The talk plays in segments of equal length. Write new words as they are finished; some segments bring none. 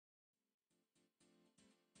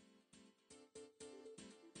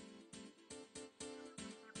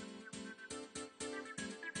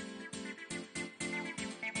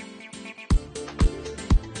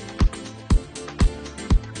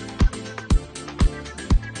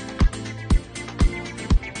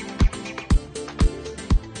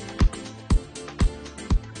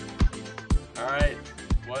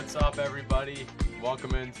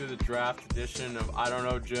Welcome into the draft edition of I Don't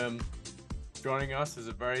Know Jim. Joining us is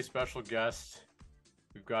a very special guest.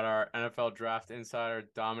 We've got our NFL draft insider,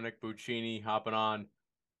 Domenic Buccini, hopping on.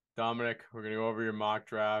 Domenic, we're going to go over your mock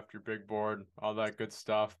draft, your big board, all that good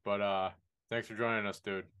stuff. But thanks for joining us,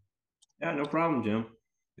 dude. Yeah, no problem, Jim.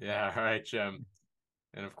 Yeah, all right, Jim.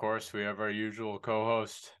 And of course, we have our usual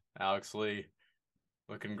co-host, Alex Lee,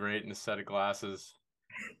 looking great in a set of glasses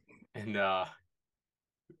and a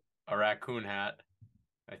raccoon hat,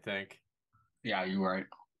 I think. Yeah, you're right.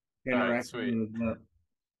 All right, sweet.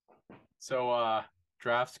 So,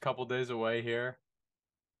 draft's a couple days away here,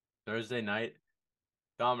 Thursday night.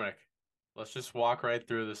 Domenic, let's just walk right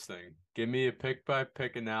through this thing. Give me a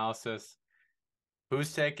pick-by-pick analysis.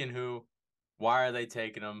 Who's taking who? Why are they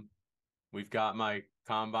taking them? We've got my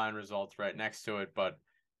combine results right next to it, but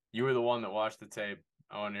you were the one that watched the tape.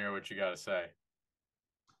 I want to hear what you got to say.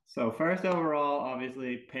 So first overall,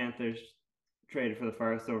 obviously, Panthers traded for the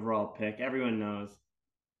first overall pick. Everyone knows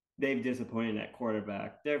they've disappointed at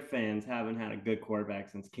quarterback. Their fans haven't had a good quarterback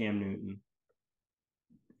since Cam Newton.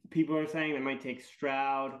 People are saying they might take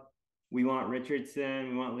Stroud. We want Richardson.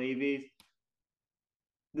 We want Levy's.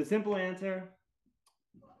 The simple answer,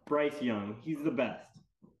 Bryce Young. He's the best.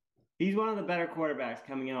 He's one of the better quarterbacks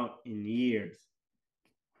coming out in years.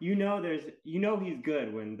 You know he's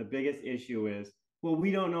good when the biggest issue is, well,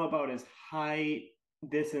 we don't know about his height,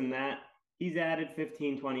 this and that. He's added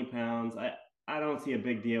 15, 20 pounds. I don't see a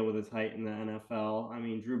big deal with his height in the NFL. I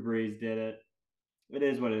mean, Drew Brees did it. It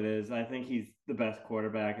is what it is. I think he's the best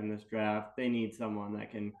quarterback in this draft. They need someone that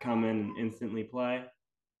can come in and instantly play.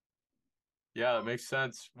 Yeah, that makes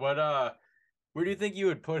sense. Where do you think you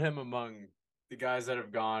would put him among the guys that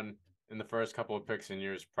have gone in the first couple of picks in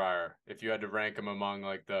years prior? If you had to rank him among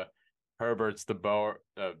like the Herberts, the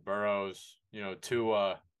Burrows,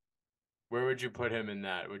 Tua, where would you put him in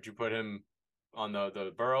that? Would you put him on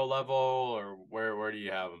the Burrow level, or where do you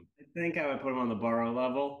have him? I think I would put him on the Burrow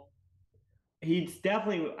level.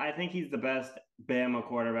 I think he's the best Bama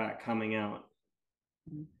quarterback coming out.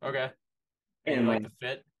 Okay. And you like the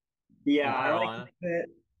fit Yeah, in Carolina?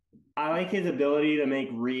 I like his ability to make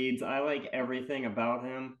reads. I like everything about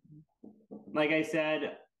him. Like I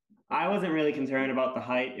said, I wasn't really concerned about the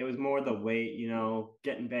height. It was more the weight,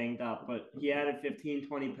 getting banged up. But he added 15,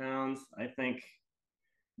 20 pounds. I think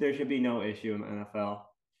there should be no issue in the NFL.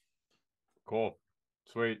 Cool.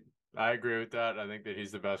 Sweet. I agree with that. I think that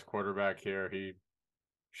he's the best quarterback here. He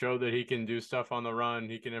showed that he can do stuff on the run.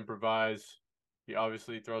 He can improvise. He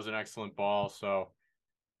obviously throws an excellent ball. So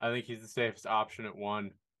I think he's the safest option at 1.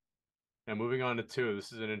 And moving on to 2,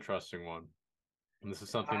 this is an interesting one. And this is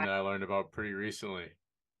something that I learned about pretty recently.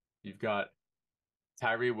 You've got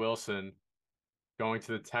Tyree Wilson going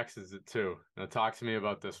to the Texans at 2. Now talk to me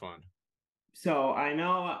about this one. So I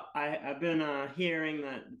know I've been hearing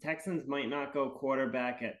that the Texans might not go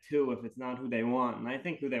quarterback at 2 if it's not who they want. And I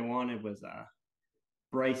think who they wanted was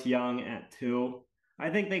Bryce Young at 2. I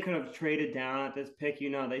think they could have traded down at this pick.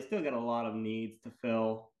 They still got a lot of needs to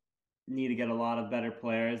fill, need to get a lot of better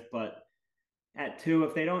players. But at 2,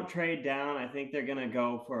 if they don't trade down, I think they're going to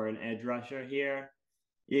go for an edge rusher here.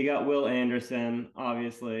 You got Will Anderson,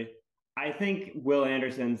 obviously. I think Will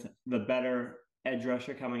Anderson's the better edge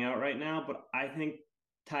rusher coming out right now, but I think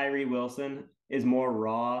Tyree Wilson is more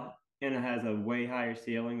raw and has a way higher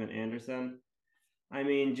ceiling than Anderson. I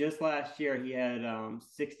mean, just last year he had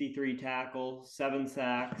 63 tackles, 7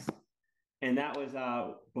 sacks, and that was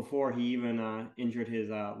before he even injured his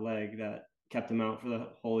leg that kept him out for the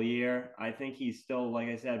whole year. I think he's still, like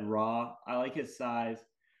I said, raw. I like his size.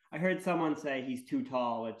 I heard someone say he's too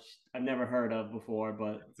tall, which I've never heard of before,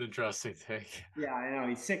 but it's an interesting take. Yeah, I know.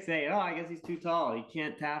 He's 6'8". Oh, I guess he's too tall. He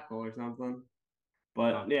can't tackle or something.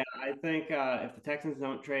 But yeah, I think if the Texans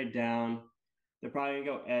don't trade down, they're probably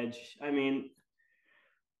gonna go edge. I mean,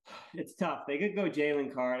 it's tough. They could go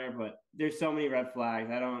Jalen Carter, but there's so many red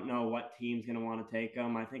flags. I don't know what team's gonna want to take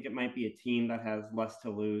him. I think it might be a team that has less to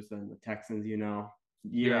lose than the Texans. Year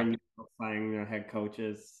and year firing their head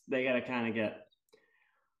coaches. They got to kind of get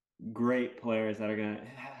great players that are gonna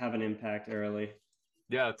have an impact early.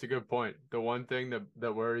 Yeah, it's a good point. The one thing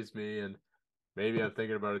that worries me, and maybe I'm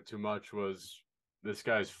thinking about it too much, was this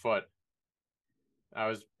guy's foot. I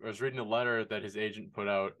was reading a letter that his agent put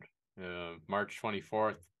out March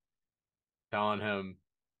 24th telling him,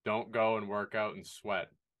 don't go and work out and sweat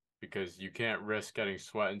because you can't risk getting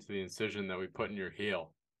sweat into the incision that we put in your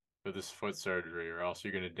heel for this foot surgery, or else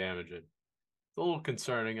you're going to damage it. It's a little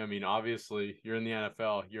concerning. I mean, obviously, you're in the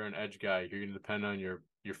NFL. You're an edge guy. You're going to depend on your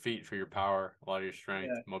feet for your power, a lot of your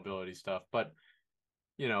strength, mobility stuff. But,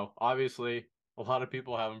 obviously, a lot of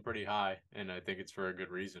people have them pretty high, and I think it's for a good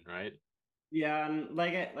reason, right? Yeah, and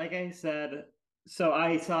like I said, so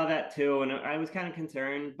I saw that too, and I was kind of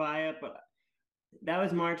concerned by it, but that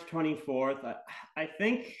was March 24th. I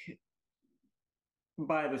think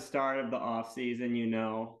by the start of the off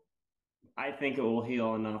season, I think it will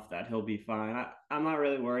heal enough that he'll be fine. I'm not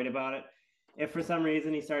really worried about it. If for some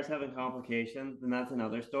reason he starts having complications, then that's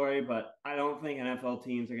another story. But I don't think NFL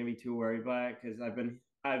teams are going to be too worried by it because I've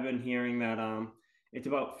been hearing that it's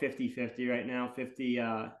about 50-50 right now.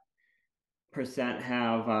 50%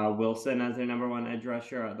 have Wilson as their number one edge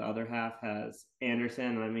rusher. The other half has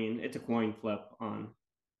Anderson. I mean, it's a coin flip on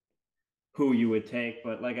who you would take.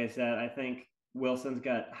 But like I said, I think Wilson's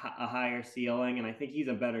got a higher ceiling, and I think he's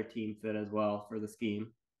a better team fit as well for the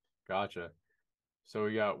scheme. Gotcha. So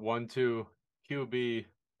we got 1, 2 QB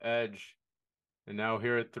edge, and now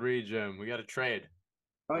here at 3, Jim. We got to trade.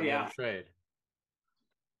 Oh We got to yeah, trade.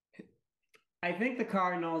 I think the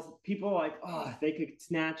Cardinals. People are like, oh, they could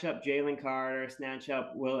snatch up Jalen Carter, snatch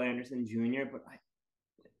up Will Anderson Jr. But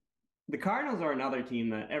the Cardinals are another team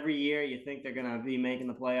that every year you think they're gonna be making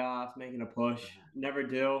the playoffs, making a push, never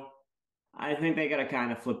do. I think they got to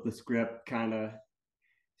kind of flip the script, kind of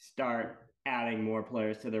start adding more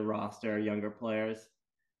players to their roster, younger players.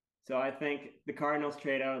 So I think the Cardinals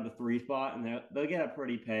trade out of the 3 spot and they'll get a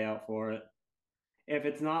pretty payout for it. If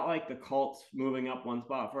it's not like the Colts moving up 1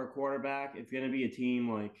 spot for a quarterback, it's going to be a team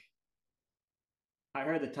like I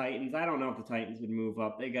heard the Titans. I don't know if the Titans would move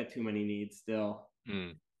up. They got too many needs still.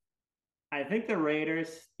 Mm. I think the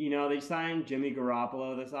Raiders, they signed Jimmy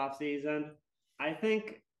Garoppolo this offseason. I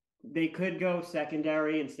think they could go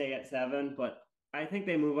secondary and stay at 7, but I think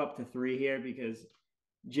they move up to 3 here because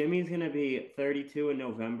Jimmy's going to be 32 in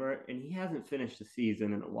November, and he hasn't finished the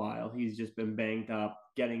season in a while. He's just been banged up,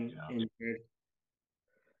 getting Yeah. injured.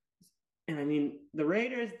 And I mean, the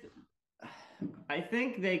Raiders, I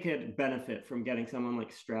think they could benefit from getting someone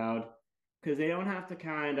like Stroud because they don't have to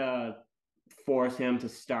kind of force him to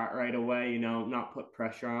start right away, not put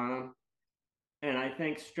pressure on him. And I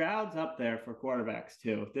think Stroud's up there for quarterbacks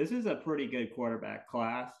too. This is a pretty good quarterback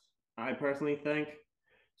class, I personally think.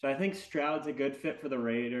 So I think Stroud's a good fit for the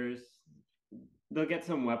Raiders. They'll get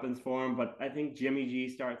some weapons for him, but I think Jimmy G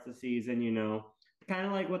starts the season, kind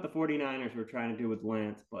of like what the 49ers were trying to do with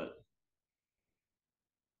Lance, but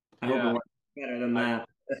I hope it Yeah, works better than I that.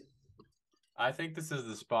 I think this is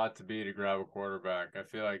the spot to be to grab a quarterback. I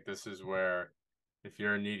feel like this is where if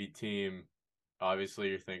you're a needy team, obviously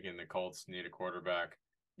you're thinking the Colts need a quarterback.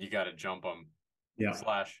 You got to jump them. Yeah.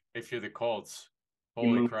 Slash, if you're the Colts, You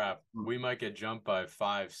holy move. crap, we might get jumped by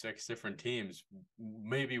 5, 6 different teams.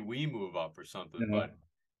 Maybe we move up or something, Yeah. but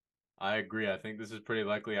I agree. I think this is pretty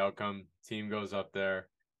likely outcome. Team goes up there,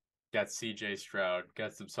 gets CJ Stroud,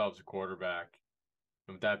 gets themselves a quarterback.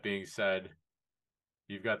 And with that being said,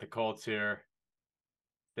 you've got the Colts here,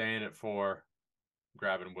 staying at 4,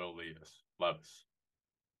 grabbing Will Levis.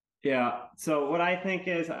 Yeah. So what I think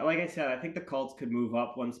is, like I said, I think the Colts could move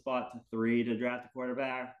up 1 spot to 3 to draft a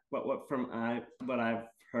quarterback. But what I've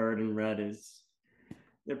heard and read is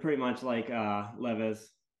they're pretty much like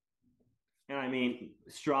Levis. And I mean,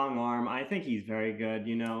 strong arm. I think he's very good.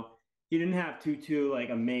 He didn't have too like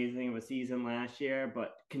amazing of a season last year,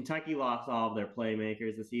 but Kentucky lost all of their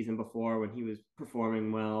playmakers the season before when he was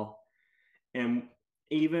performing well. And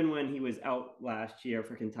even when he was out last year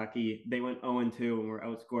for Kentucky, they went 0-2 and were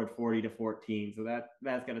outscored 40-14. So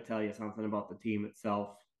that's got to tell you something about the team itself.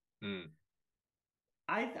 Hmm.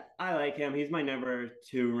 I like him. He's my number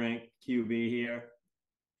 2 ranked QB here.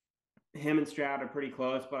 Him and Stroud are pretty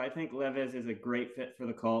close, but I think Levis is a great fit for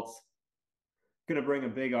the Colts. Going to bring a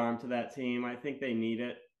big arm to that team. I think they need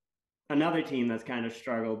it. Another team that's kind of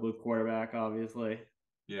struggled with quarterback, obviously.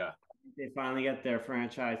 Yeah. They finally get their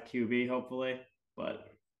franchise QB, hopefully. But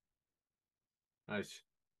Nice.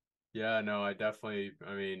 Yeah, no, I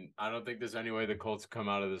mean, I don't think there's any way the Colts come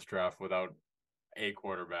out of this draft without a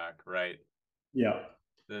quarterback, right? yeah,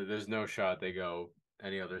 There's no shot they go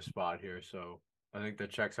any other spot here. So I think that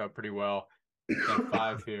checks out pretty well. At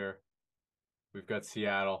 5 here, we've got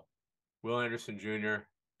Seattle. Will Anderson Jr.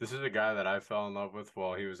 This is a guy that I fell in love with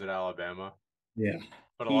while he was at Alabama, yeah,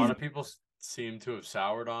 but a lot he's of people seem to have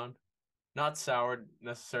soured on. Not soured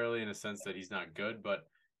necessarily in a sense that he's not good, but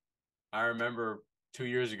I remember 2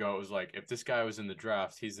 years ago it was like if this guy was in the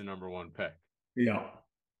draft, he's the number 1 pick. yeah.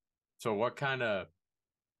 So what kind of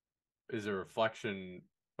is a reflection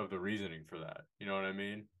of the reasoning for that? You know what I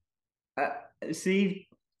mean? See,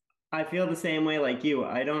 I feel the same way like you.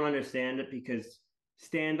 I don't understand it because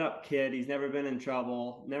stand up kid, he's never been in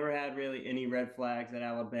trouble, never had really any red flags at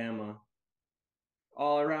Alabama.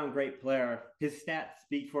 All around great player. His stats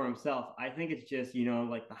speak for himself. I think it's just,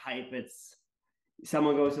 like the hype.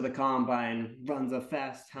 someone goes to the combine, runs a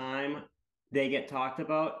fast time, they get talked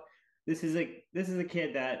about. This is a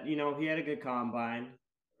kid that, he had a good combine,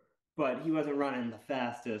 but he wasn't running the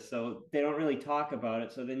fastest, so they don't really talk about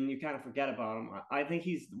it. So then you kind of forget about him. I think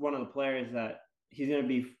he's one of the players that he's going to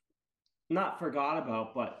be not forgot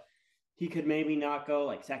about, but he could maybe not go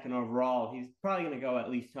like second overall. He's probably going to go at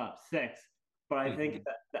least top six. But I think Mhm.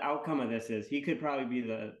 that the outcome of this is he could probably be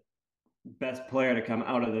the best player to come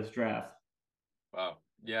out of this draft. Wow.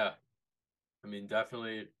 Yeah. I mean,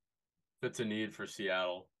 definitely fits a need for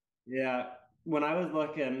Seattle. Yeah. When I was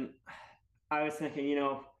looking, I was thinking,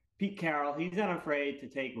 Pete Carroll, he's not afraid to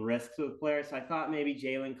take risks with players. So I thought maybe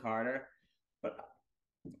Jalen Carter, but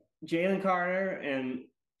Jalen Carter and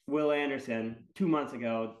Will Anderson 2 months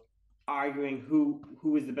ago arguing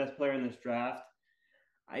who is the best player in this draft.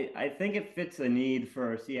 I think it fits a need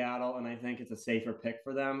for Seattle, and I think it's a safer pick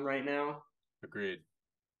for them right now. Agreed.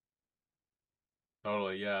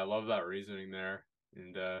 Totally. Yeah, I love that reasoning there.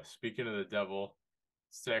 And speaking of the devil,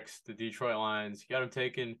 six, the Detroit Lions, you got him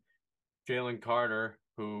taking Jalen Carter,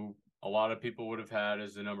 who a lot of people would have had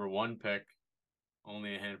as the number one pick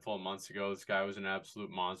only a handful of months ago. This guy was an absolute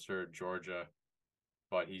monster at Georgia,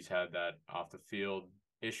 but he's had that off the field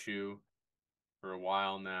issue for a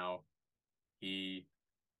while now. He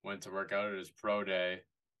went to work out at his pro day,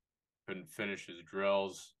 couldn't finish his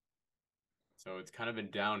drills. So it's kind of been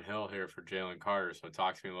downhill here for Jalen Carter. So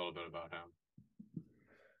talk to me a little bit about him.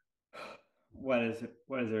 What is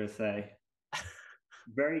there to say?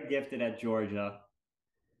 Very gifted at Georgia.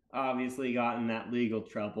 Obviously got in that legal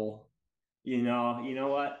trouble. You know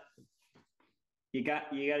what? You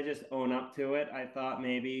got to just own up to it. I thought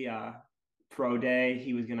maybe pro day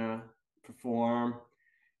he was gonna perform.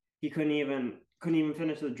 He couldn't even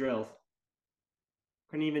finish the drills.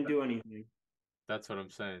 Couldn't even do anything. That's what I'm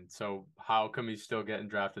saying. So how come he's still getting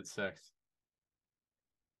drafted sixth?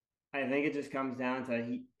 I think it just comes down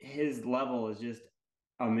to his level is just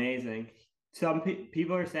amazing. Some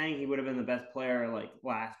people are saying he would have been the best player like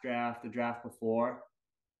last draft, the draft before.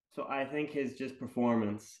 So I think his just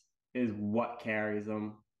performance is what carries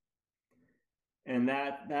him. And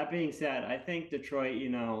that being said, I think Detroit,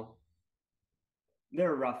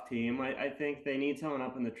 they're a rough team. I think they need someone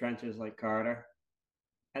up in the trenches like Carter.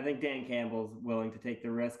 I think Dan Campbell's willing to take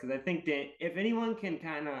the risk because I think if anyone can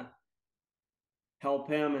kind of help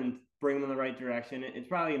him and bring him in the right direction, it's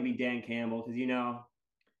probably gonna be Dan Campbell because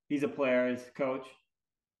he's a player's coach.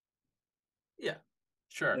 Yeah,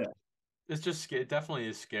 sure. Yeah, It's just it definitely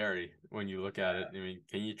is scary when you look at it. I mean,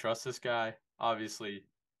 can you trust this guy? Obviously,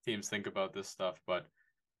 teams think about this stuff, but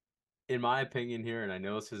in my opinion here, and I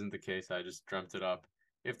know this isn't the case, I just dreamt it up.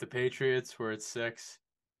 If the Patriots were at six,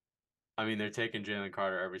 I mean, they're taking Jalen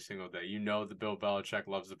Carter every single day. You know the Bill Belichick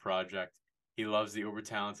loves the project. He loves the uber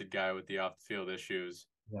talented guy with the off the field issues.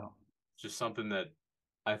 yeah, It's just something that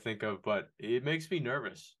I think of, but it makes me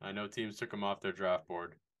nervous. I know teams took him off their draft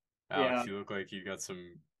board. yeah, Alex, you look like you got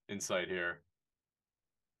some insight here.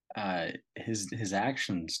 His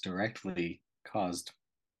actions directly caused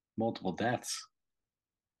multiple deaths.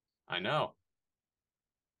 I know.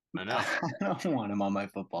 I know. I don't want him on my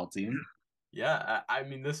football team. Yeah, I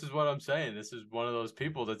mean, this is what I'm saying. This is one of those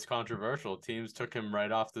people that's controversial. Teams took him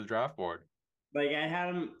right off the draft board. like I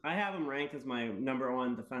have him ranked as my number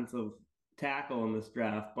one defensive tackle in this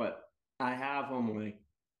draft, but I have him like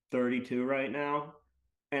 32 right now.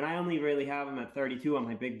 And I only really have him at 32 on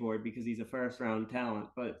my big board because he's a first round talent.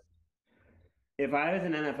 But if I was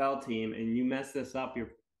an NFL team and you mess this up,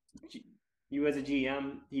 you as a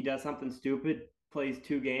GM, he does something stupid, plays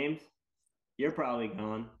 2 games, you're probably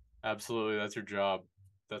gone. Absolutely, that's your job.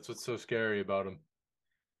 That's what's so scary about him.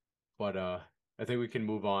 But I think we can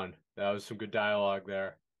move on. That was some good dialogue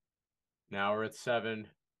there. Now we're at seven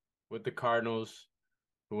with the Cardinals,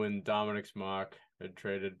 who in Dominic's mock had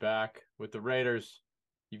traded back with the Raiders.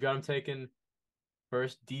 You got him taking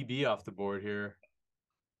first DB off the board here,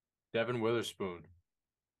 Devin Witherspoon.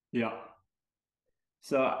 Yeah.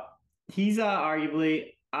 So he's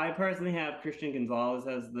arguably, I personally have Christian Gonzalez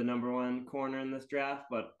as the number one corner in this draft,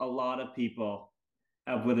 but a lot of people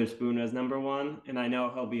have Witherspoon as number one, and I know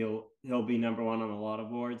he'll be number one on a lot of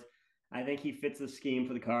boards. I think he fits the scheme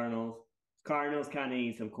for the Cardinals. Cardinals kind of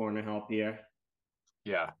need some corner help here.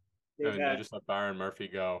 Yeah, I They've mean they had just let Byron Murphy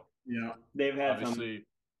go. Yeah, they've had some Obviously,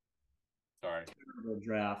 sorry. terrible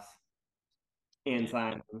drafts and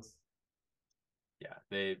signings. Yeah,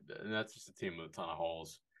 they and that's just a team with a ton of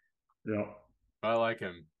holes. Yeah, But I like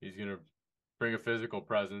him. He's gonna bring a physical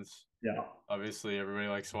presence. yeah, Obviously, everybody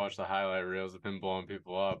likes to watch the highlight reels of him blowing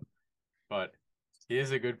people up, but he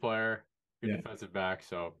is a good player, good yeah. defensive back.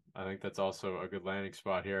 So I think that's also a good landing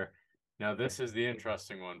spot here. Now, this is the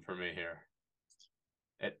interesting one for me here.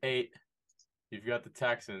 At 8, you've got the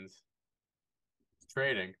Texans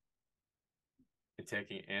trading and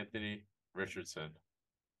taking Anthony Richardson.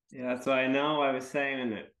 Yeah, so I know I was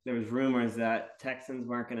saying that there was rumors that Texans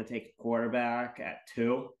weren't going to take a quarterback at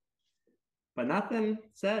 2, but nothing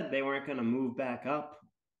said they weren't going to move back up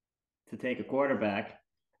to take a quarterback.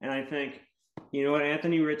 And I think, you know what,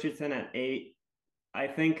 Anthony Richardson at 8, I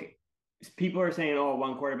think people are saying, oh,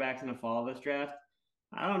 one quarterback's going to fall this draft.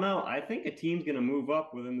 I don't know. I think a team's going to move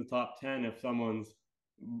up within the top 10 if someone's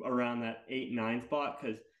around that 8-9 spot,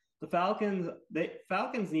 because the Falcons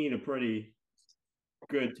need a pretty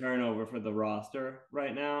good turnover for the roster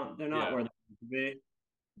right now. They're not where they need to be.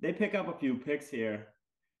 They pick up a few picks here.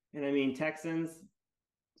 And I mean, Texans,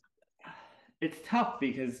 it's tough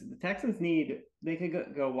because the Texans they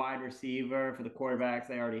could go wide receiver for the quarterbacks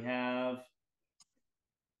they already have.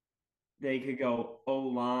 They could go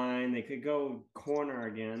O-line. They could go corner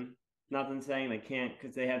again. Nothing saying they can't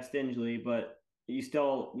because they have Stingley, but you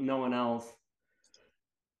still no one else.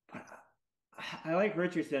 But I like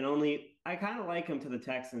Richardson, only I kind of like him to the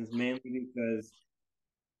Texans mainly because,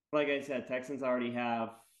 like I said, Texans already have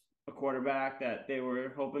a quarterback that they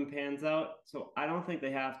were hoping pans out. So I don't think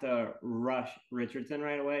they have to rush Richardson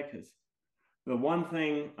right away, because the one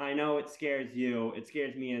thing I know it scares you, it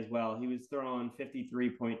scares me as well. He was throwing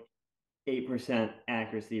 53.8%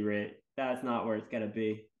 accuracy rate. That's not where it's got to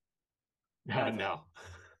be. That's No.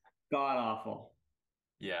 god awful.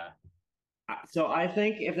 Yeah. So I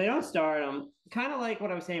think if they don't start him, kind of like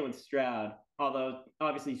what I was saying with Stroud, although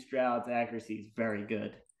obviously Stroud's accuracy is very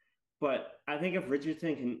good. But I think if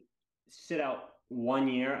Richardson can sit out 1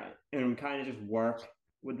 year and kind of just work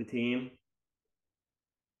with the team,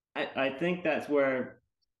 I think that's where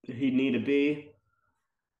he'd need to be.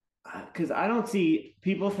 Because I don't see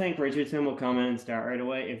people think Richardson will come in and start right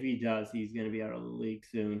away. If he does, he's going to be out of the league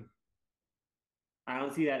soon. I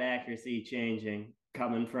don't see that accuracy changing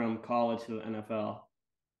coming from college to the NFL.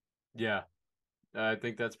 Yeah. I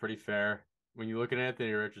think that's pretty fair. When you look at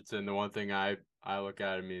Anthony Richardson, the one thing I look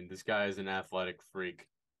at, I mean, this guy is an athletic freak.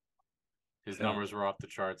 His numbers were off the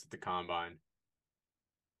charts at the combine.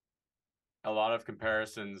 A lot of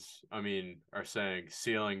comparisons, I mean, are saying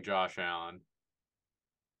ceiling Josh Allen.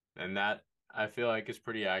 And that I feel like is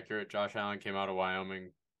pretty accurate. Josh Allen came out of Wyoming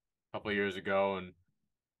a couple of years ago, and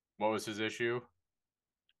what was his issue?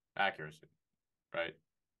 Accuracy, right?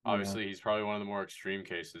 Yeah. Obviously, he's probably one of the more extreme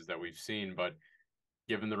cases that we've seen, but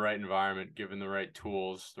given the right environment, given the right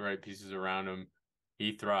tools, the right pieces around him,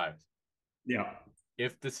 he thrives. Yeah.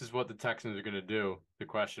 If this is what the Texans are going to do, the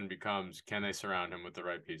question becomes, can they surround him with the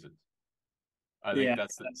right pieces? I think Yeah.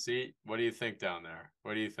 that's the see. What do you think down there?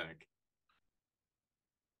 What do you think?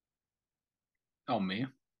 Oh, me?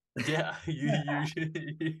 Yeah, you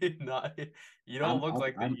not you don't I'm look up,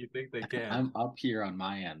 like that you think they can. I'm up here on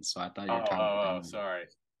my end, so I thought you were Oh, talking oh, about oh, me. sorry.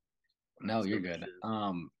 No, you're So good.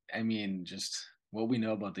 confused. I mean, just what we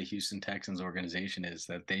know about the Houston Texans organization is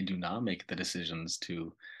that they do not make the decisions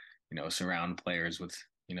to, surround players with,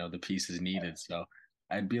 the pieces needed. So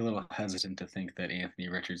I'd be a little hesitant to think that Anthony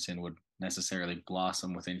Richardson would necessarily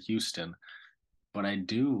blossom within Houston. But I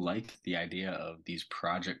do like the idea of these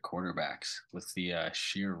project quarterbacks with the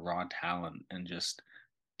sheer raw talent and just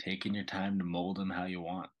taking your time to mold them how you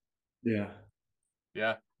want. Yeah.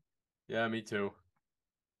 Yeah, yeah, me too.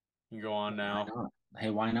 You can go on Why now. not? Hey,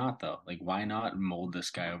 why not though? Like, why not mold this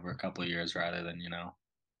guy over a couple of years rather than,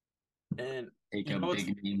 And take you a know what's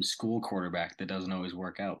big name school quarterback that doesn't always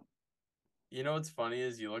work out? what's funny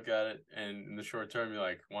is you look at it and in the short term you're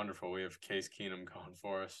like, wonderful, we have Case Keenum going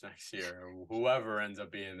for us next year, or whoever ends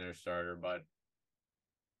up being their starter, but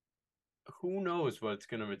who knows what's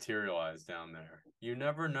going to materialize down there? You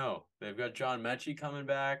never know. They've got John Mechie coming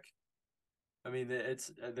back. I mean,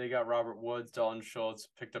 they got Robert Woods, Dalton Schultz,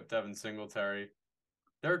 picked up Devin Singletary.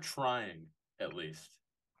 They're trying at least.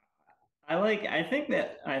 I think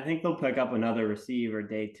they'll pick up another receiver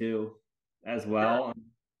day 2 as Sure. well.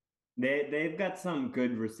 They've got some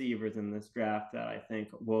good receivers in this draft that I think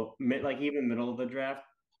will, like, even middle of the draft,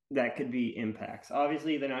 that could be impacts.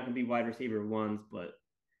 Obviously, they're not going to be wide receiver ones, but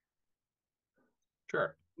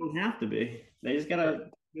Sure. they don't have to be. They just gotta Sure.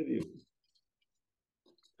 contribute.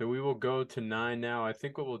 So we will go to 9 now. I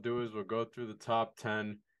think what we'll do is we'll go through the top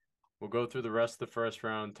 10. We'll go through the rest of the first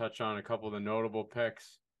round, touch on a couple of the notable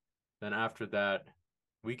picks. Then after that,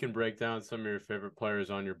 we can break down some of your favorite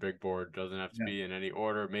players on your big board. Doesn't have to Yeah. be in any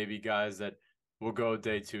order. Maybe guys that will go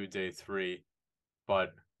day 2, day 3.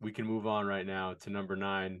 But we can move on right now to number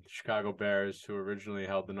 9, Chicago Bears, who originally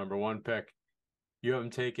held the number 1 pick. You have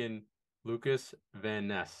them taken Lucas Van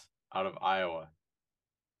Ness out of Iowa.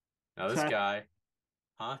 Now this So guy,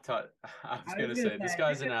 huh? I was I was gonna gonna say say, this I think guy's an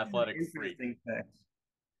this is an athletic freak. interesting pick.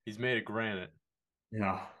 He's made of granite.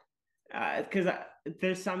 Yeah. Because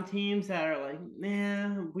there's some teams that are like,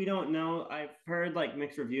 nah, we don't know. I've heard like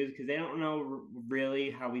mixed reviews because they don't know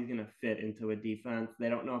really how he's gonna fit into a defense. They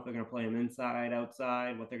don't know if they're gonna play him inside,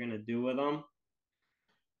 outside, what they're gonna do with him.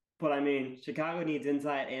 But I mean, Chicago needs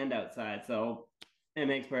inside and outside, so it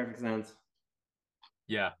makes perfect sense.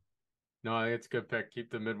 Yeah. No, I think it's a good pick.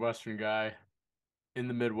 Keep the Midwestern guy in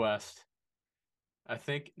the Midwest. I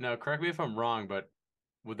think now correct me if I'm wrong, but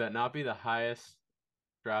would that not be the highest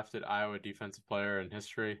drafted Iowa defensive player in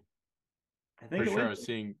history? I think Pretty it sure I would. was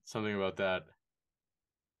seeing something about that.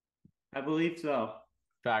 I believe so.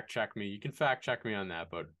 Fact check me. You can fact check me on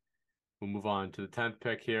that, but we'll move on to the 10th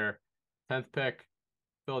pick here. 10th pick,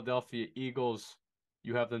 Philadelphia Eagles.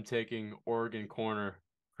 You have them taking Oregon corner,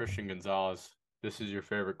 Christian Gonzalez. This is your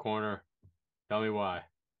favorite corner. Tell me why.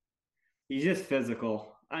 He's just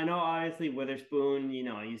physical. I know, obviously, Witherspoon,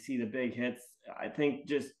 you see the big hits. I think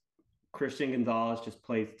just Christian Gonzalez just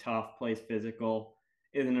plays tough, plays physical,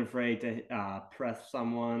 isn't afraid to press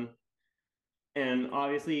someone. And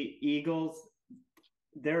obviously, Eagles,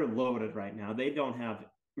 they're loaded right now. They don't have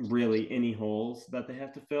really any holes that they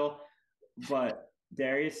have to fill. But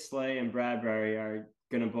Darius Slay and Bradbury are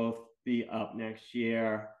going to both be up next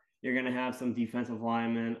year. You're going to have some defensive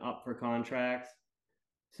linemen up for contracts.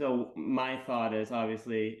 So my thought is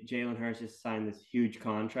obviously Jalen Hurts just signed this huge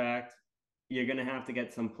contract. You're going to have to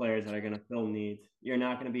get some players that are going to fill needs. You're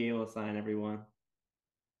not going to be able to sign everyone.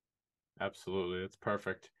 Absolutely. It's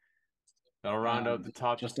perfect. That'll round out Um, the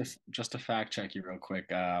top. just to fact check you real quick.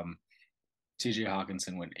 TJ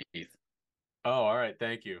Hawkinson went eighth. Oh, all right.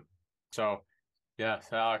 Thank you. So, yes,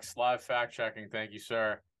 Alex, live fact checking. Thank you,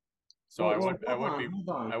 sir. So Hold I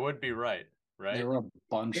on. would be right, There right? were a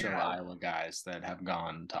bunch of Yeah, Iowa guys that have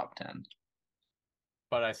gone top 10.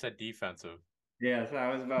 But I said defensive. yeah. So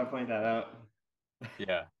I was about to point that out.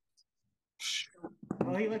 Yeah.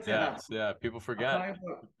 Well, he looks it up. Yes. Yeah. People I'll forget. talk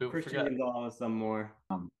about People Christian forget. Gonzalez some more.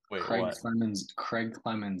 Wait, Craig what? Clemens, Craig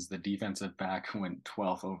Clemens, the defensive back, went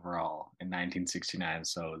 12th overall in 1969.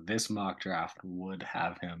 So this mock draft would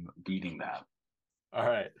have him beating that. All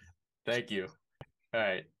right. Thank you. All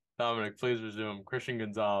right. Dominic, please resume. Christian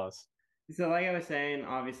Gonzalez. So, like I was saying,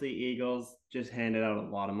 obviously Eagles just handed out a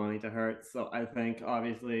lot of money to Hurts. So I think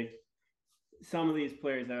obviously some of these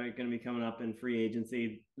players that are going to be coming up in free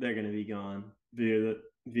agency, they're going to be gone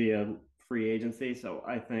via free agency. So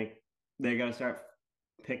I think they got to start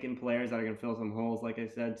picking players that are going to fill some holes. Like I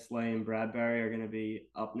said, Slay and Bradbury are going to be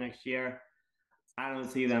up next year. I don't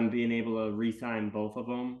see them being able to re-sign both of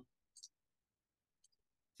them.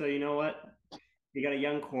 So you know what? You got a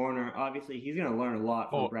young corner. Obviously, he's going to learn a lot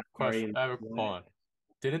from Oh, Bradbury question. and Hold Slay. on.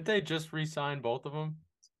 Didn't they just re-sign both of them?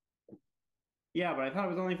 Yeah, but I thought it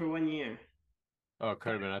was only for 1 year. Oh, it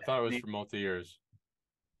could have been. I thought it was for multi-years.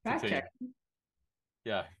 Fact Continue. check.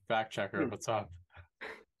 Yeah. Fact checker. What's up?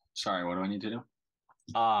 Sorry, what do I need to do?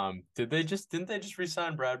 Didn't they just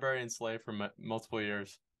re-sign Bradbury and Slay for multiple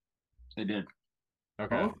years? They did.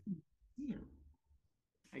 Okay. Both? Yeah.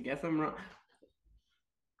 I guess I'm wrong.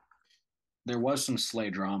 There was some Slay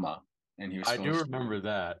drama, and he was I do supposed remember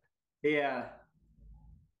that. Yeah.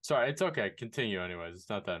 Sorry, it's okay. Continue anyways. It's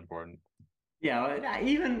not that important. Yeah,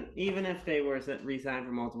 even if they were re-signed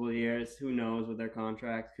for multiple years, who knows with their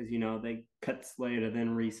contracts? Because they cut Slater,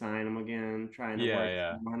 then re-sign them again, trying to Yeah, work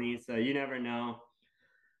yeah. money. So you never know.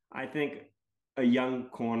 I think a young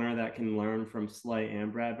corner that can learn from Slay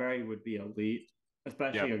and Bradbury would be elite,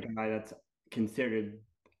 especially Yep. a guy that's considered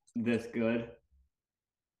this good.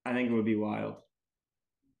 I think it would be wild.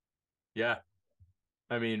 Yeah.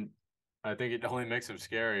 I mean, I think it only makes him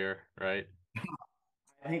scarier, right?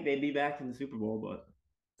 I think they'd be back in the Super Bowl, but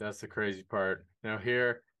That's the crazy part. Now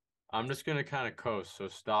here, I'm just gonna kind of coast, so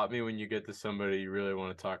stop me when you get to somebody you really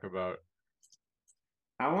want to talk about.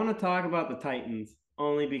 I want to talk about the Titans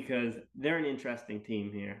only because they're an interesting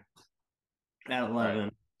team here at All right.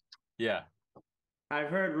 11. Yeah. I've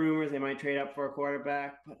heard rumors they might trade up for a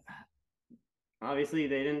quarterback, but obviously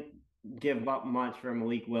they didn't give up much for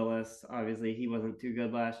Malik Willis. Obviously, he wasn't too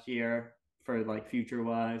good last year for like future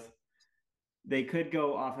wise. They could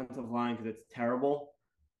go offensive line because it's terrible,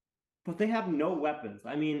 but they have no weapons.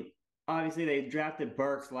 I mean, obviously they drafted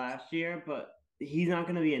Burks last year, but he's not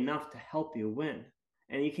going to be enough to help you win.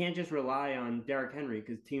 And you can't just rely on Derrick Henry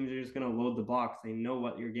because teams are just going to load the box. They know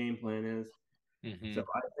what your game plan is. Mm-hmm. So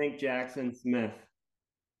I think Jackson Smith.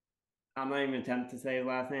 I'm not even attempt to say his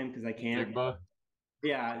last name because I can't. Jigba.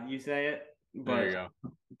 Yeah, you say it, There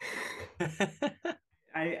but you go.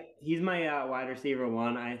 He's my wide receiver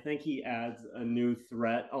one. I think he adds a new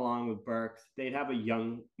threat along with Burks. They'd have a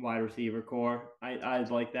young wide receiver core. I'd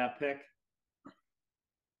like that pick.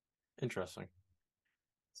 Interesting.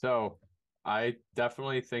 So I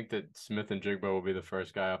definitely think that Smith and Jigba will be the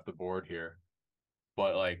first guy off the board here.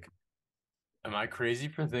 But like, am I crazy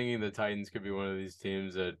for thinking the Titans could be one of these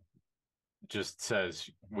teams that just says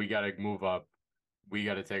we got to move up, we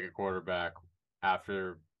got to take a quarterback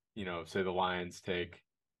after, say the Lions take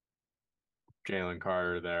Jalen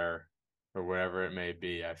Carter there or whatever it may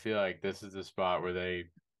be. I feel like this is the spot where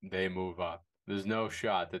they move up. There's no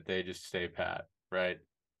shot that they just stay pat, right?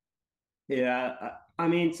 Yeah, I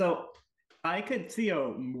mean, so I could see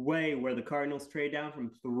a way where the Cardinals trade down from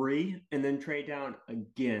 3 and then trade down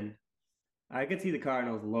again. I could see the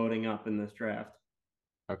Cardinals loading up in this draft.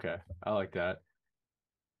 Okay, I like that.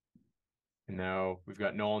 And now we've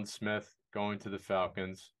got Nolan Smith going to the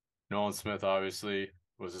Falcons. Nolan Smith obviously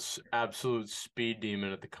was an absolute speed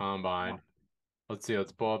demon at the combine. Let's see,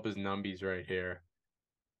 let's pull up his numbies right here.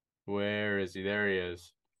 Where is he? There he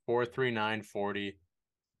is. 4.3940.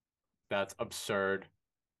 That's absurd.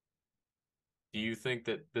 Do you think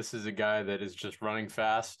that this is a guy that is just running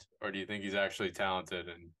fast, or do you think he's actually talented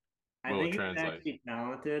and I will it think he's translate? actually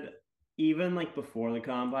talented. Even like before the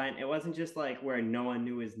combine, it wasn't just like where no one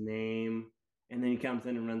knew his name and then he comes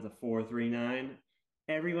in and runs a 4.39.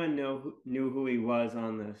 Everyone knew who he was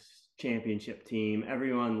on this championship team.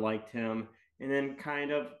 Everyone liked him. And then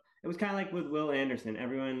it was kind of like with Will Anderson.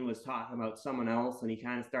 Everyone was talking about someone else and he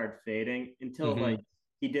kind of started fading until like Mm-hmm.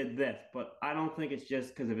 he did this. But I don't think it's just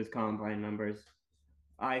because of his combine numbers.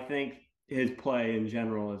 I think his play in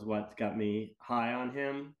general is what's got me high on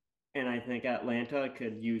him. And I think Atlanta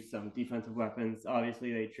could use some defensive weapons.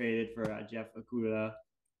 Obviously, they traded for Jeff Okuda.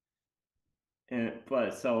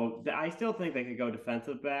 I still think they could go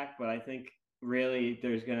defensive back, but I think really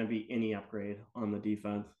there's going to be any upgrade on the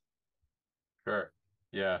defense. Sure.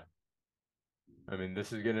 Yeah. I mean,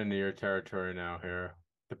 this is getting into your territory now here.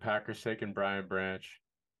 The Packers taking Brian Branch.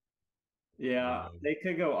 Yeah, Um, they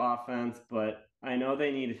could go offense, but I know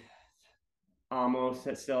they need Amos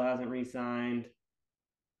that still hasn't re-signed.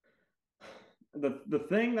 The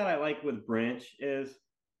thing that I like with Branch is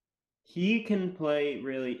he can play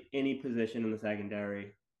really any position in the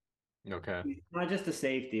secondary. okay. He's not just a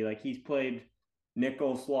safety, like he's played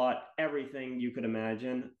nickel slot, everything you could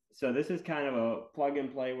imagine. So this is kind of a plug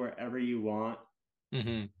and play wherever you want.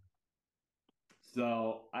 Mm-hmm.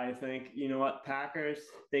 So I think, you know what, Packers,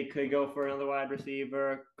 they could go for another wide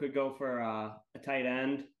receiver, could go for a tight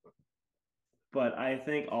end, but I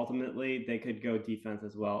think ultimately they could go defense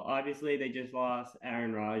as well. Obviously, they just lost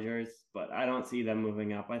Aaron Rodgers, but I don't see them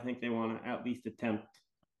moving up. I think they want to at least attempt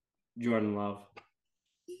Jordan Love.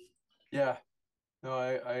 Yeah. No,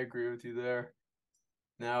 I agree with you there.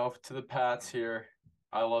 Now to the Pats here.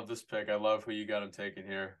 I love this pick. I love who you got him taking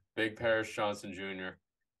here. Big Paris Johnson Jr.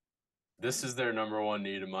 This is their number one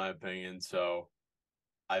need, in my opinion. So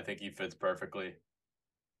I think he fits perfectly.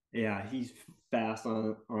 Yeah, he's fast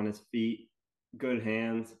on his feet, good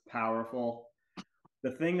hands, powerful.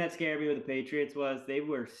 The thing that scared me with the Patriots was they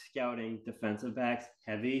were scouting defensive backs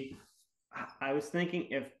heavy. I was thinking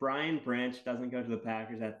if Brian Branch doesn't go to the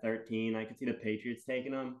Packers at 13, I could see the Patriots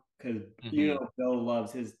taking him because Mm-hmm. Bill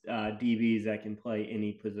loves his DBs that can play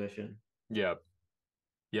any position. Yeah.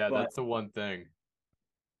 Yeah, But that's the one thing.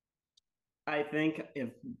 I think if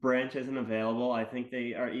Branch isn't available, I think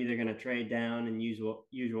they are either going to trade down in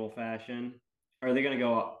usual fashion, or they're going to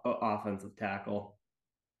go offensive tackle.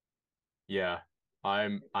 Yeah. They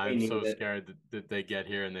I'm need so it. scared that they get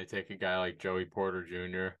here and they take a guy like Joey Porter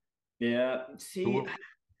Jr., Yeah. See, who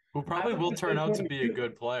who I probably would will put turn Joey out to Porter be a too.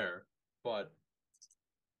 good player. But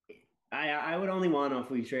I would only want him if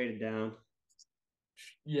we traded down.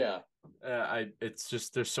 yeah, it's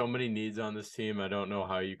just there's so many needs on this team. I don't know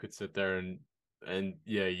how you could sit there and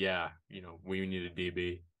yeah, we need a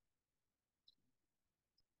DB.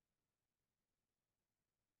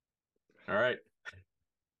 All right.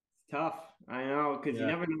 It's tough. I know because you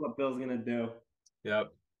Yeah. never know what Bill's gonna do.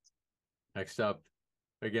 Yep. Next up,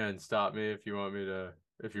 again, stop me if you want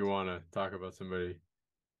to talk about somebody.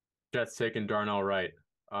 Jets taking Darnell Wright,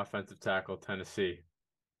 offensive tackle, Tennessee.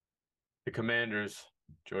 The Commanders,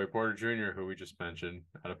 Joey Porter Jr., who we just mentioned,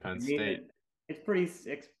 out of Penn They need State. it. It's pretty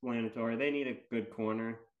explanatory. They need a good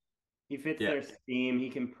corner. He fits Yeah. their scheme. He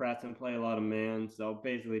can press and play a lot of man, so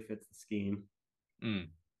basically fits the scheme. Mm.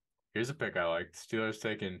 Here's a pick I like. Steelers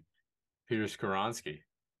taking Peter Skoronski.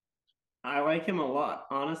 I like him a lot.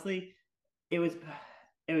 Honestly, it was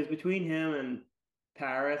it was between him and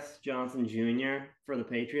Paris Johnson Jr. for the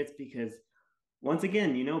Patriots because once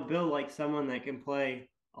again, Bill likes someone that can play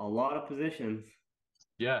a lot of positions,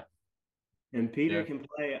 Yeah, and Peter yeah, can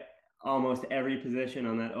play almost every position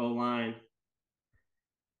on that O line.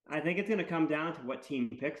 I think it's going to come down to what team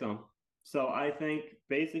picks him. So I think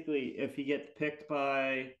basically if he gets picked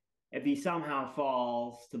by, if he somehow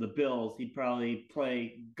falls to the Bills, he'd probably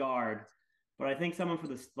play guard. But I think someone for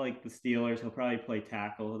the Steelers, he'll probably play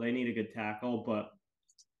tackle. They need a good tackle, but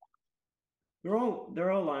their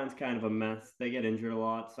O line's kind of a mess. They get injured a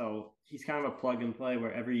lot, so he's kind of a plug and play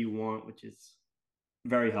wherever you want, which is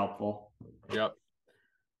very helpful. yep.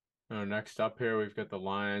 Next up here, we've got the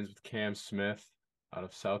Lions with Cam Smith out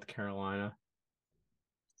of South Carolina.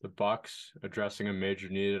 The Bucks addressing a major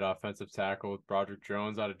needed offensive tackle with Broderick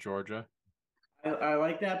Jones out of Georgia. I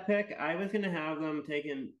like that pick. I was going to have them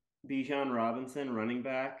taking Bijan Robinson, running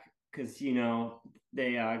back, because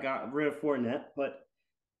they got rid of Fournette, but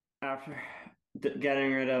after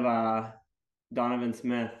getting rid of Donovan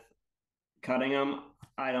Smith, cutting him,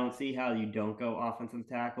 I don't see how you don't go offensive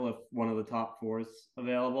tackle if one of the top four is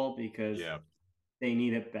available because Yeah, they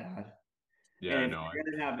need it bad. yeah, And if no, they're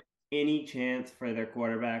going to have any chance for their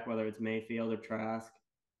quarterback, whether it's Mayfield or Trask,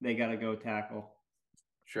 they got to go tackle.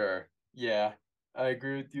 sure. Yeah, I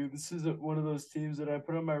agree with you. This is one of those teams that I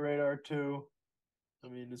put on my radar too. I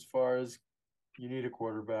mean, as far as you need a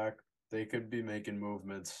quarterback, they could be making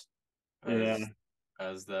movements Yeah.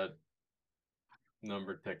 as that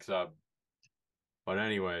number ticks up. But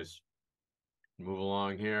anyways, move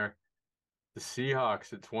along here. The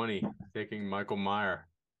Seahawks at 20, taking Michael Mayer.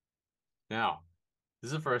 Now,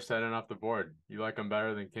 this is the first tight end off the board. You like him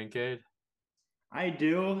better than Kincaid? I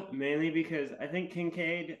do, mainly because I think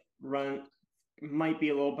Kincaid might be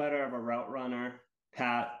a little better of a route runner,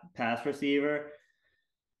 pass receiver.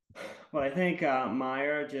 But I think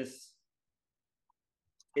Meyer just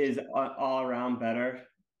is all around better.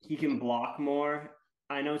 He can block more.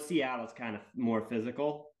 I know Seattle's kind of more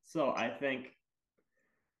physical, so I think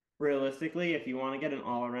realistically, if you want to get an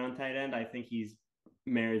all around tight end, I think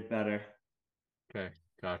Mayer's better. Okay,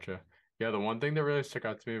 gotcha. Yeah, the one thing that really stuck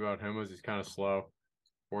out to me about him was he's kind of slow,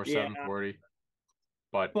 Yeah, 4.740.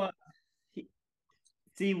 But but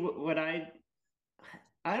see what I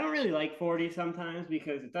don't really like 40 sometimes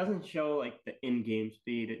because it doesn't show like the in-game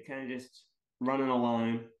speed. It kind of just running a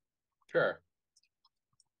line. sure,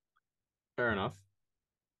 fair enough.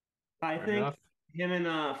 I Fair think enough. him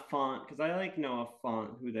and Font, because I like Noah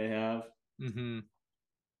Font, who they have. Mm-hmm.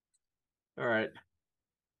 All right.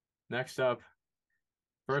 Next up,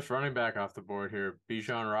 first running back off the board here,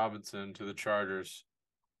 Bijan Robinson to the Chargers.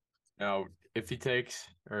 Now, if if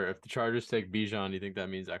the Chargers take Bijan, do you think that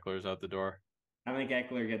means Eckler's out the door? I think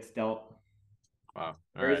Eckler gets dealt Wow.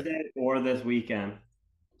 All right. Thursday or this weekend.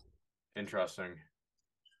 Interesting.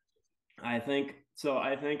 I think so.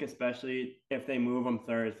 I think especially if they move him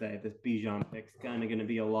Thursday, this Bijan pick's kind of going to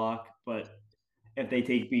be a lock. But if they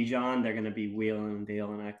take Bijan, they're going to be wheeling and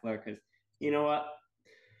dealing Eckler because you know what?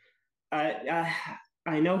 I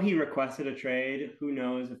I know he requested a trade. Who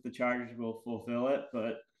knows if the Chargers will fulfill it?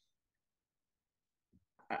 But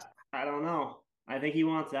I, I don't know. I think he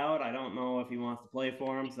wants out. I don't know if he wants to play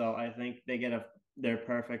for him. So I think they get their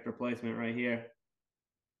perfect replacement right here.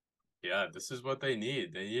 Yeah, this is what they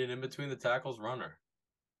need. They need an in between the tackles runner.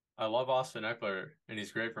 I love Austin Eckler, and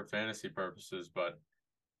he's great for fantasy purposes, but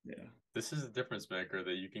Yeah. this is a difference maker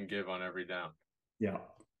that you can give on every down. Yeah.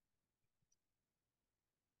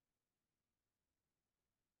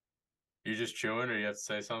 You just chewing, or you have to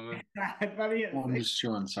say something? I'm just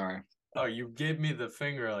chewing. Sorry. Oh, you gave me the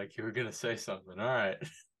finger like you were gonna say something. All right.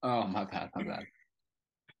 Oh, my bad. My bad.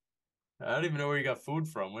 I don't even know where you got food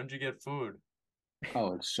from. When did you get food?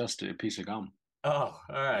 Oh, it's just a piece of gum. Oh,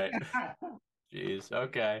 all right. Jeez.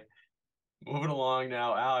 Okay. Moving along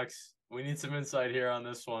now, Alex. We need some insight here on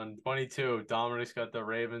this one. 22. Dominic's got the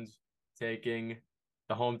Ravens taking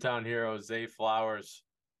the hometown hero, Zay Flowers.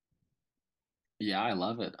 Yeah, I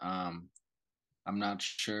love it. I'm not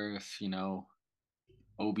sure if,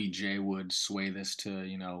 OBJ would sway this to,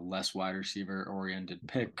 less wide receiver oriented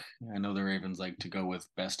pick. I know the Ravens like to go with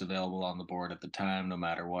best available on the board at the time, no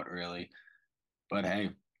matter what, really. But hey,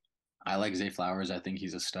 I like Zay Flowers. I think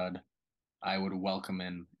he's a stud. I would welcome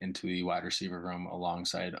him into the wide receiver room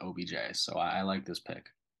alongside OBJ. So I like this pick.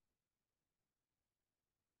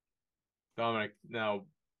 Dominic, now,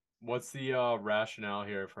 what's the rationale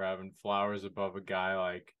here for having Flowers above a guy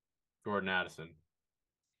like Jordan Addison,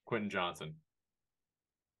 Quentin Johnson?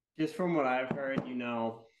 Just from what I've heard,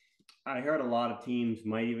 I heard a lot of teams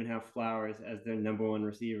might even have Flowers as their number one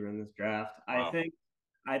receiver in this draft. Wow.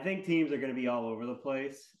 I think teams are going to be all over the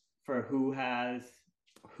place for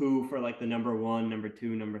who for like the number one, number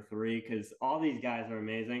two, number three, because all these guys are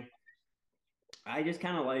amazing. I just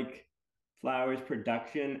kind of like Flowers'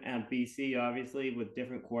 production at BC, obviously, with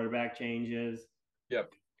different quarterback changes.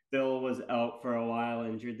 Yep. Bill was out for a while,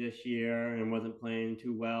 injured this year, and wasn't playing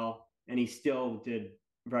too well. And he still did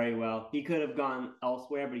very well. He could have gone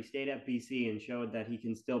elsewhere, but he stayed at BC and showed that he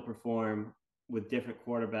can still perform with different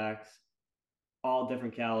quarterbacks, all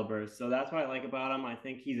different calibers. So that's what I like about him. I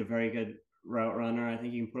think he's a very good route runner. I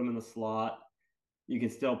think you can put him in the slot. You can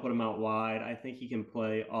still put him out wide. I think he can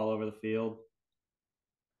play all over the field.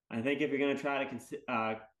 I think if you're going to try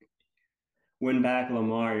to win back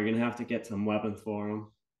Lamar, you're going to have to get some weapons for him.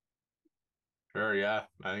 Sure, yeah.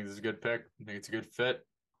 I think this is a good pick. I think it's a good fit.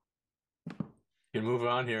 You can move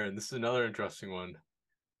on here, and this is another interesting one.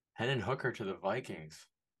 Hendon Hooker to the Vikings.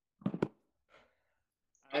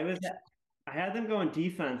 I had them going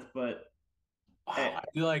defense, but I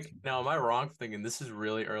feel like now, am I wrong for thinking this is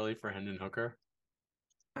really early for Hendon Hooker?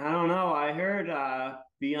 I don't know. I heard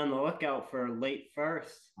be on the lookout for late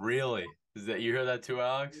first. Really? Is that you hear that too,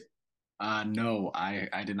 Alex? No,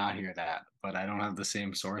 I did not hear that, but I don't have the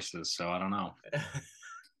same sources, so I don't know.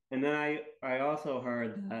 And then I also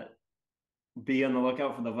heard that be on the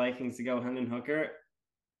lookout for the Vikings to go Hendon Hooker.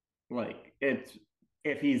 Like it's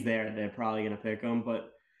if he's there, they're probably gonna pick him.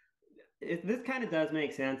 But this kind of does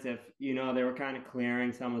make sense if they were kind of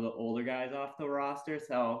clearing some of the older guys off the roster.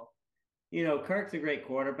 So Kirk's a great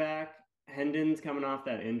quarterback. Hendon's coming off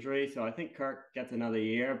that injury, so I think Kirk gets another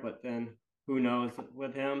year. But then who knows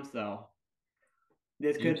with him? So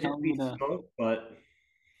this could just be smoke, but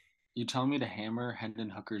you tell me to hammer Hendon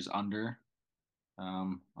Hooker's under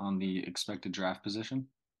on the expected draft position.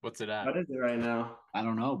 What's it at? What is it right now? I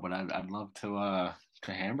don't know, but I'd love to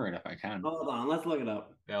hammer it if I can. Hold on, let's look it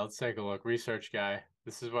up. Yeah, let's take a look. Research guy.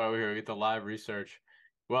 This is why we're here. We get the live research.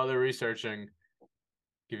 While they're researching,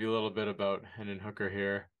 give you a little bit about Hendon Hooker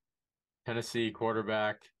here. Tennessee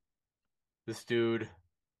quarterback. This dude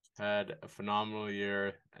had a phenomenal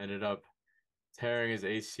year. Ended up tearing his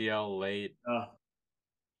ACL late.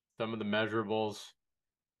 Some of the measurables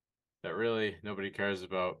that really nobody cares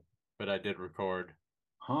about, but I did record.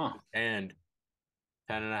 And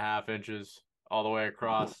 10.5 inches all the way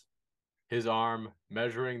across his arm,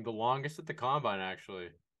 measuring the longest at the combine, actually.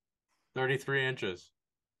 33 inches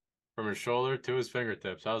from his shoulder to his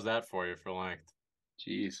fingertips. How's that for you for length?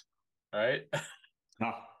 Jeez. All right.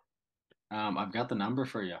 I've got the number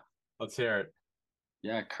for you. Let's hear it.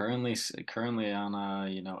 Yeah, currently on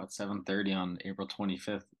at 7:30 on April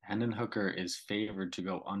 25th, Hendon Hooker is favored to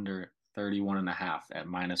go under 31.5 at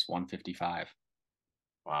minus 155.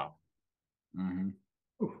 Wow. Mm-hmm.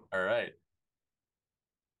 All right.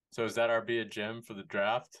 So is that our be a Jim for the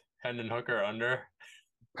draft? Hendon Hooker under?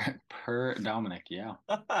 Per Domenic, yeah.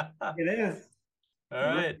 It is. All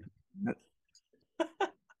right.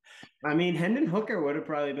 I mean, Hendon Hooker would have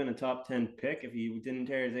probably been a top 10 pick if he didn't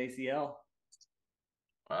tear his ACL.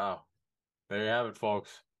 Wow. There you have it,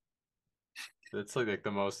 folks. That's like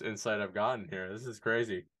the most insight I've gotten here. This is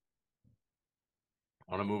crazy.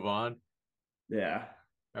 Want to move on? Yeah.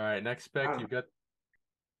 All right, next pick, you've got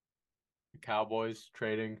the Cowboys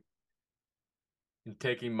trading and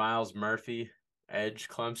taking Miles Murphy, edge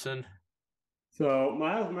Clemson. So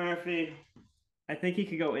Miles Murphy, I think he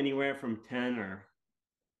could go anywhere from 10 or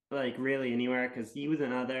like really anywhere because he was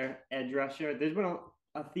another edge rusher. There's been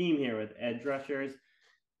a theme here with edge rushers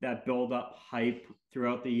that build up hype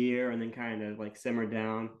throughout the year and then kind of like simmer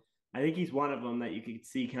down. I think he's one of them that you could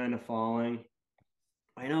see kind of falling.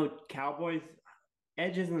 I know Cowboys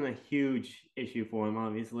edge isn't a huge issue for him,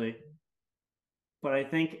 obviously, but I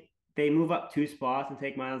think they move up 2 spots and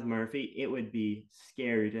take Miles Murphy. It would be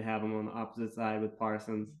scary to have him on the opposite side with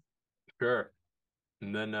Parsons. Sure.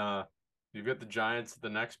 And then you've got the Giants at the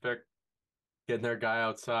next pick, getting their guy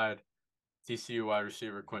outside, TCU wide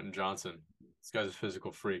receiver Quentin Johnson. This guy's a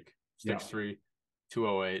physical freak. 6'3",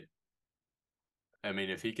 208. I mean,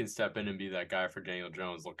 if he can step in and be that guy for Daniel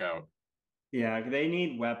Jones, look out. Yeah, they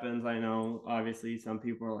need weapons. I know, obviously, some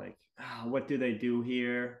people are like, what do they do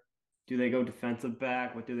here? Do they go defensive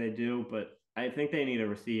back? What do they do? But I think they need a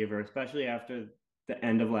receiver, especially after the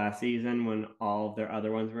end of last season when all of their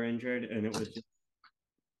other ones were injured and it was just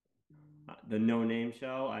the no-name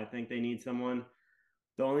show. I think they need someone.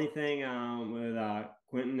 The only thing with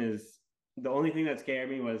Quentin is the only thing that scared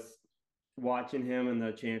me was watching him in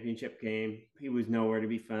the championship game. He was nowhere to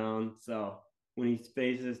be found. So when he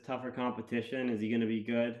faces tougher competition, is he going to be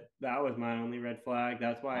good? That was my only red flag.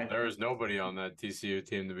 That's why there was nobody on that TCU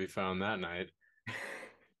team to be found that night.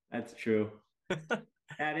 That's true.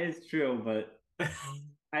 That is true, but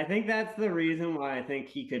I think that's the reason why I think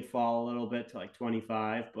he could fall a little bit to like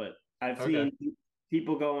 25, but I've Okay, seen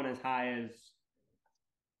people going as high as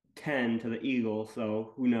 10 to the Eagles,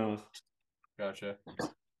 so who knows? gotcha.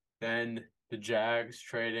 Then the Jags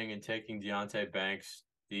trading and taking Deontay Banks,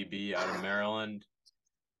 DB out of Maryland.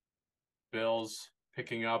 Bills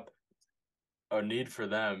picking up a need for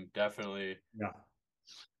them, definitely. Yeah.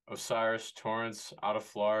 Osiris Torrance out of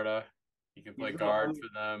Florida. He can play He's guard the for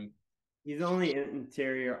them. he's the only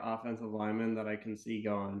interior offensive lineman that I can see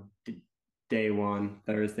going day one,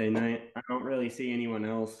 Thursday night. I don't really see anyone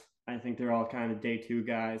else. I think they're all kind of day two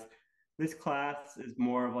guys. This class is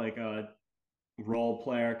more of like a role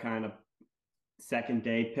player kind of second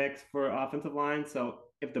day picks for offensive line. So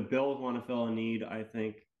if the Bills want to fill a need, I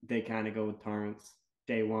think they kind of go with Torrance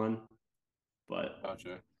day one. But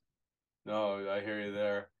Gotcha. No, I hear you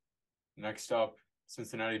there. Next up,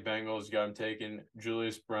 Cincinnati Bengals got him taken.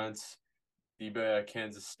 Julius Brents, DB at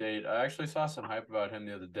Kansas State. I actually saw some hype about him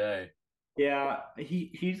the other day. yeah,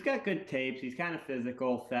 he's got good tapes. He's kind of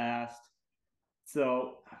physical, fast.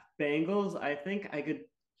 So Bengals, I think I could,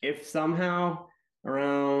 if somehow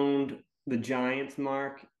around the Giants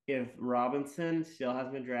mark, if Robinson still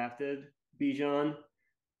hasn't been drafted, Bijan,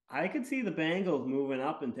 I could see the Bengals moving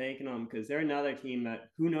up and taking them because they're another team that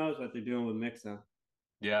who knows what they're doing with Mixon.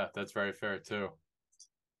 Yeah, that's very fair too.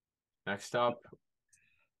 Next up,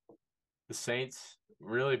 the Saints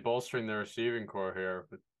really bolstering their receiving core here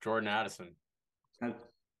with Jordan Addison. I,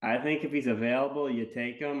 I think if he's available, you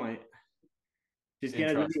take him. I just get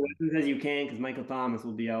as many Interesting. weapons as you can because Michael Thomas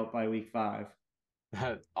will be out by week 5.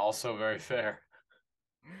 Also very fair.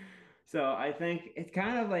 So I think it's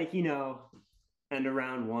kind of like, end of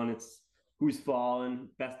round one, it's who's fallen,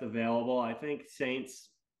 best available. I think Saints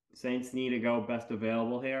need to go best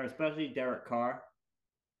available here, especially Derek Carr.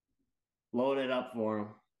 Load it up for him.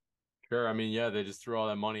 Sure. I mean, yeah, they just threw all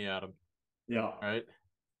that money at him, Yeah. right?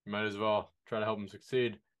 You might as well try to help him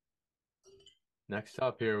succeed. Next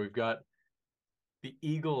up here, we've got the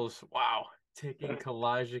Eagles. Wow, taking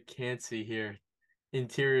Kalijah Cansey here,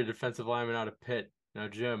 interior defensive lineman out of Pitt. Now,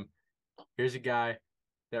 Jim, here's a guy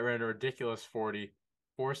that ran a ridiculous 40,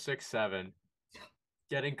 4.67,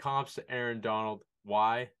 getting comps to Aaron Donald.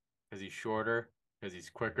 Why? Because he's shorter, because he's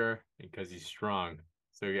quicker, and because he's strong.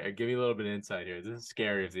 So give me a little bit of insight here. This is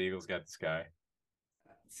scary if the Eagles got this guy.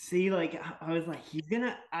 See, like I was like, he's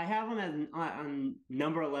gonna. I have him as on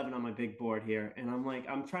number 11 on my big board here, and I'm like,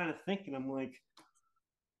 I'm trying to think, and I'm like,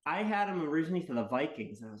 I had him originally to the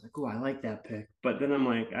Vikings, and I was like, oh, I like that pick. But then I'm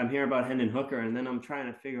like, I'm hearing about Hendon Hooker, and then I'm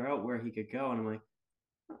trying to figure out where he could go, and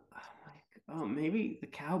oh, maybe the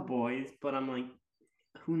Cowboys, but I'm like,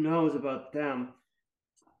 who knows about them?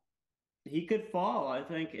 He could fall, I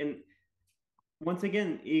think. And once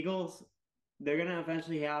again, Eagles, they're gonna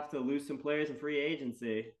eventually have to lose some players in free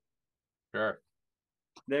agency. Sure.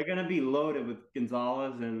 They're gonna be loaded with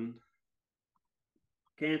Gonzalez and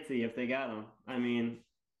Cansey if they got them. I mean,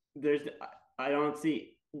 there's I don't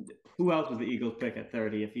see who else was the Eagles pick at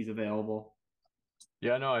 30 if he's available.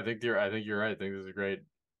 Yeah, no, I think you're right. I think this is a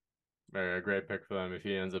great pick for them if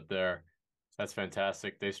he ends up there. That's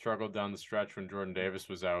fantastic. They struggled down the stretch when Jordan Davis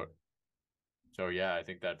was out. So yeah, I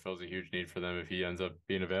think that fills a huge need for them if he ends up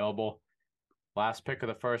being available. Last pick of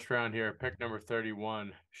the first round here, pick number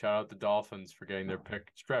 31. Shout out the Dolphins for getting their pick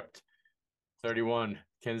stripped. 31.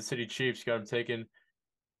 Kansas City Chiefs got him taken.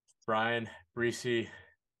 Brian Breesy,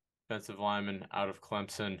 defensive lineman out of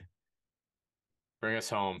Clemson. Bring us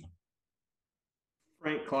home.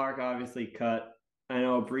 Frank Clark obviously cut. I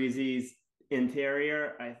know Breezy's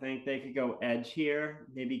interior. I think they could go edge here,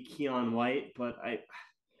 maybe Keon White, but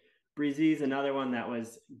Breezy's another one that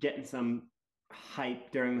was getting some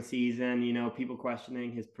hype during the season. People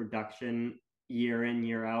questioning his production year in,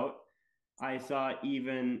 year out. I saw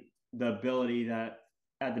even the ability that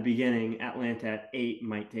at the beginning, Atlanta at 8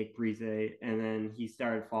 might take Breezy, and then he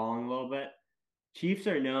started falling a little bit. Chiefs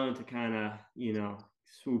are known to kind of,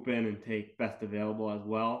 swoop in and take best available as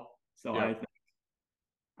well. So Yep.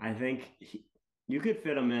 I think you could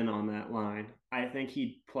fit him in on that line. I think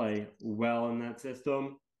he'd play well in that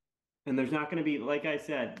system. And there's not going to be, like I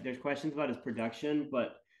said, there's questions about his production,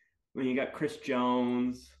 but when you got Chris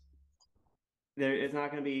Jones, it's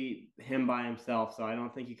not going to be him by himself. So I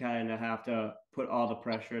don't think you kind of have to put all the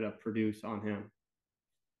pressure to produce on him.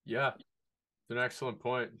 Yeah, it's an excellent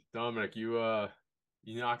point. Dominic, you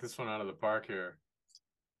knocked this one out of the park here.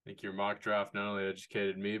 I think your mock draft not only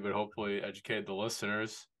educated me, but hopefully educated the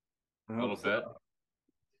listeners I a little hope so.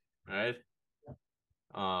 bit. Right?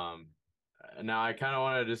 Now I kind of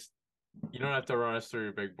want to just, you don't have to run us through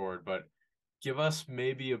your big board, but give us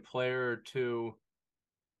maybe a player or two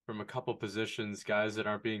from a couple positions, guys that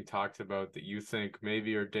aren't being talked about that you think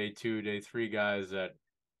maybe are day 2, day 3 guys that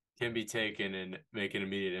can be taken and make an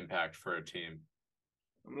immediate impact for a team?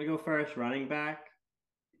 I'm gonna go first, running back.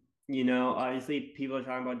 You know, obviously people are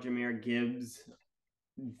talking about Jahmyr Gibbs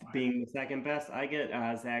being the second best. I get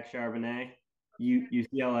Zach Charbonnet,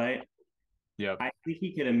 UCLA. Yep. I think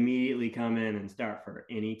he could immediately come in and start for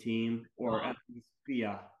any team, or at least be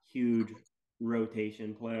a huge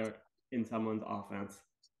rotation player in someone's offense.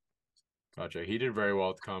 Gotcha. He did very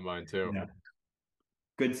well at the combine too. Yeah.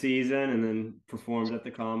 Good season, and then performed at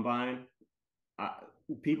the combine.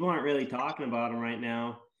 People aren't really talking about him right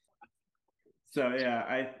now. So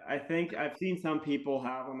yeah, I think I've seen some people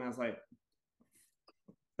have him as like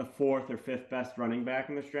the 4th or 5th best running back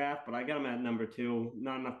in this draft, but I got him at number 2.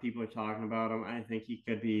 Not enough people are talking about him. I think he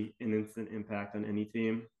could be an instant impact on any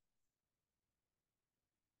team.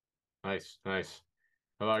 Nice. How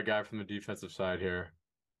about a guy from the defensive side here?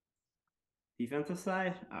 Defensive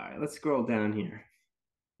side? All right, let's scroll down here.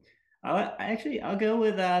 I'll go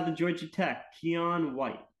with the Georgia Tech, Keon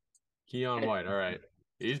White. Keon White. All right.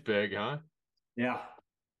 He's big, huh? Yeah.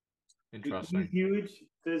 Interesting. He's huge,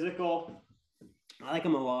 physical. I like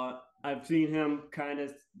him a lot. I've seen him kind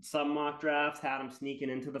of some mock drafts, had him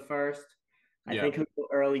sneaking into the first. I think he'll go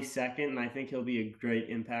early second, and I think he'll be a great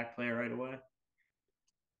impact player right away.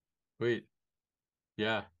 Wait.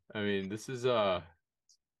 Yeah. I mean, this has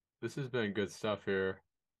been good stuff here.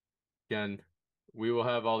 Again, we will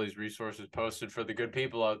have all these resources posted for the good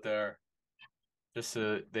people out there just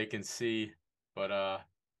so they can see. But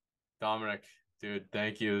Domenic, dude,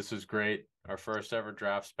 thank you. This was great. Our first ever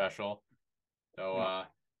draft special. So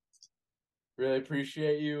really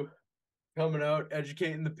appreciate you coming out,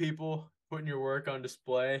 educating the people, putting your work on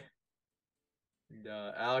display. And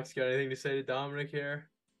Alex, got anything to say to Domenic here?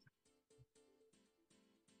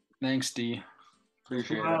 Thanks, D.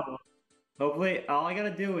 Appreciate it. Hopefully, all I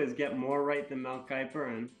gotta do is get more right than Mel Kiper,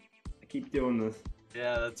 and I keep doing this.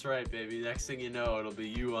 Yeah, that's right, baby. Next thing you know, it'll be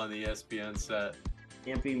you on the ESPN set.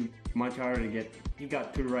 Can't be much harder to get. He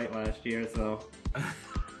got 2 right last year, so.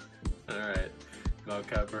 All right, Mel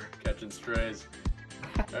Kiper catching strays.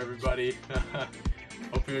 Everybody,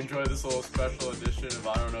 hope you enjoyed this little special edition of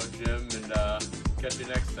I Don't Know Jim, and catch you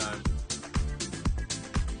next time.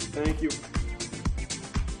 Thank you.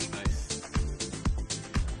 Nice.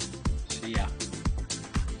 See ya.